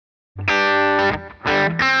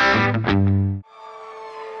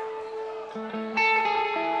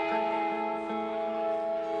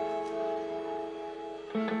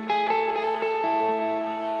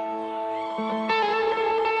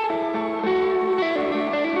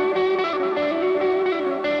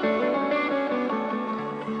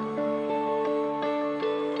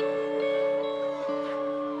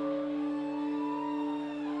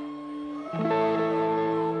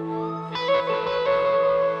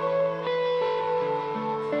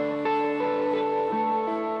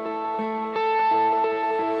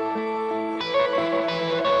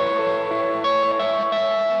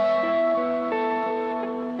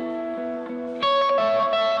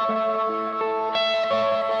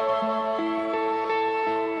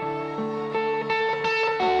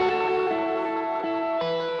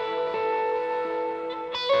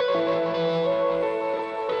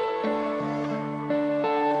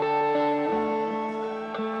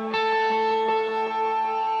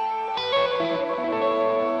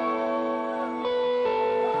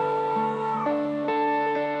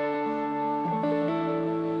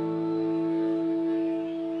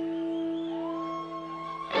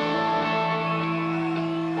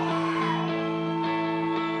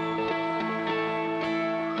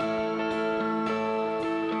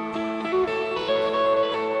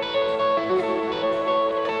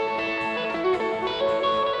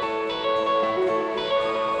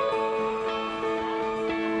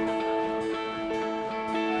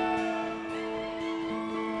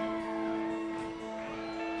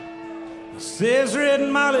Says Red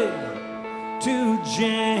Molly to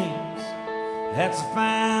James, that's a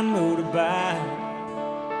fine motorbike.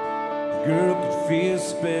 The girl could feel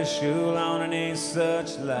special on an ain't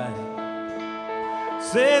such light.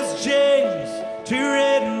 Says James to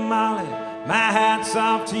Red Molly, my hat's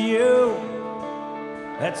off to you.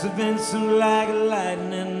 That's a Vincent like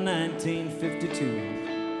lightning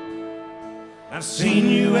 1952. I've seen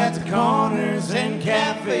you at the corners and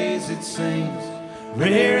cafes, it seems.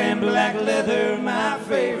 Red hair and black leather, my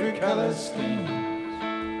favorite color scheme.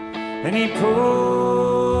 And he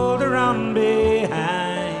pulled her on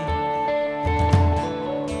behind,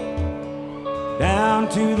 down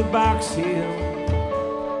to the box hill.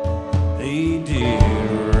 They did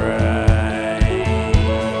right.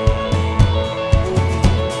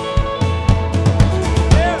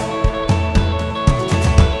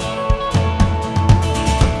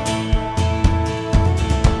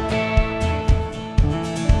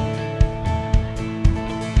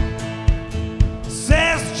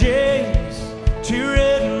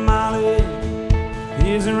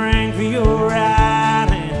 Here's a ring for your right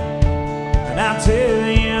hand, and I'll tell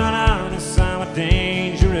you in honest, I'm a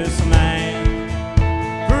dangerous man.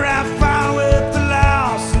 For I fought with the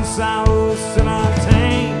law since I was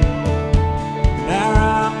 17. There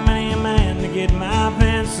are many a man to get my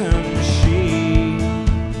Vincent machine.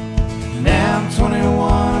 Now I'm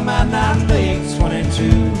 21, I might not make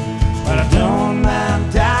 22, but I don't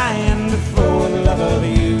mind dying before the love of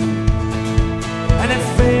you. And if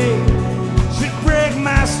fate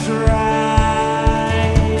my stride,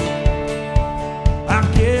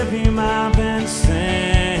 I'll give you my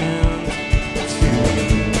Vincent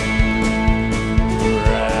to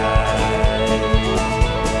ride.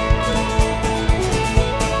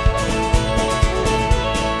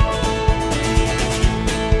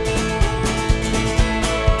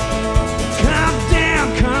 Come down,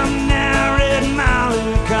 come now, Red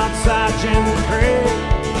Molly, caught Sergeant Craig.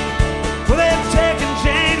 Well, they've taken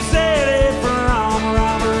James City for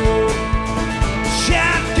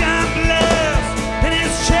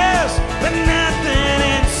but nothing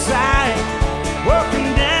inside.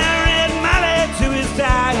 Walking down Red Molly to his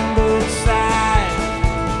dying bedside.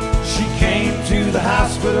 She came to the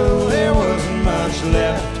hospital, there wasn't much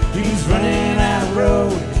left. He was running out of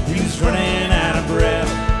road, he was running out of breath.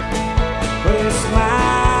 But he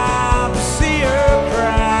smiled to see her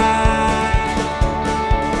cry.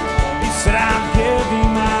 He said, I'll give you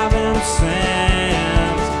my Vincent.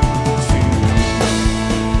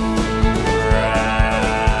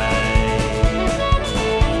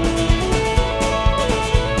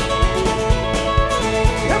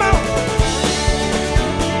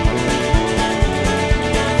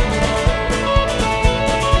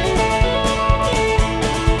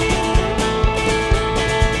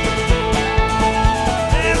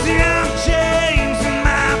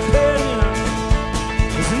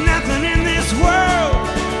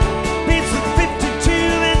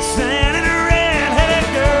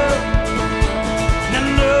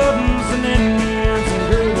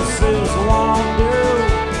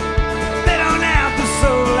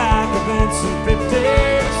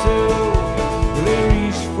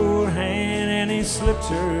 he slipped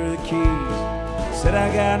her the keys. Said,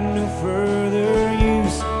 I got no further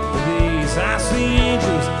use for these. I see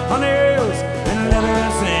angels on their hills and leather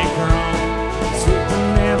and chrome.